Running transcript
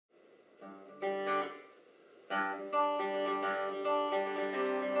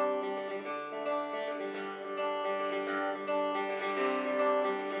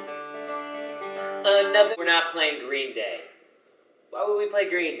another... We're not playing Green Day. Why would we play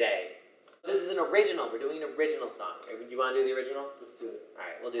Green Day? This is an original. We're doing an original song. Do you want to do the original? Let's do it. All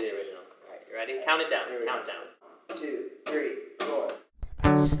right, we'll do the original. All right, you ready? Count it down. Count down. 2, 3, 4.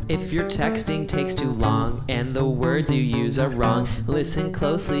 If your texting takes too long and the words you use are wrong, listen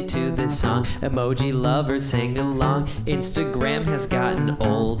closely to this song. Emoji lovers sing along. Instagram has gotten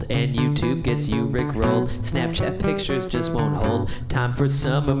old and YouTube gets you rickrolled. Snapchat pictures just won't hold. Time for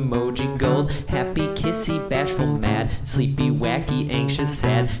some emoji gold. Happy, kissy, bashful, mad, sleepy, wacky, anxious,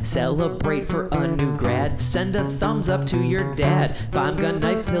 sad. Celebrate for a new grad. Send a thumbs up to your dad. Bomb, gun,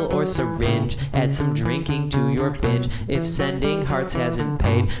 knife, pill, or syringe. Add some drinking to your binge. If sending hearts hasn't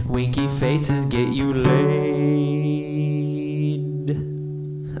paid, winky faces get you laid.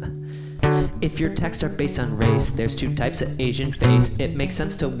 If your texts are based on race, there's two types of Asian face. It makes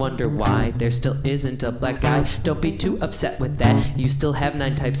sense to wonder why there still isn't a black guy. Don't be too upset with that. You still have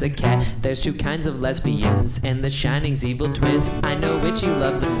 9 types of cat. There's 2 kinds of lesbians, and the Shining's evil twins. I know which you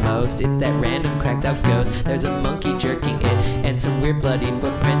love the most. It's that random cracked out ghost. There's a monkey jerking it, and some weird bloody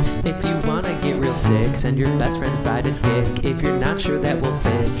footprints. If you wanna get real sick, send your best friend's bride a dick. If you're not sure that will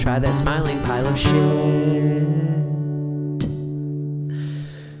fit, try that smiling pile of shit.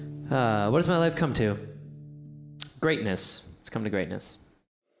 What does my life come to? Greatness. It's come to greatness.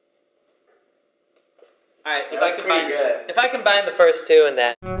 All right, That's pretty good. If I combine the first 2 and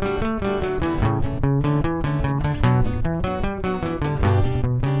that...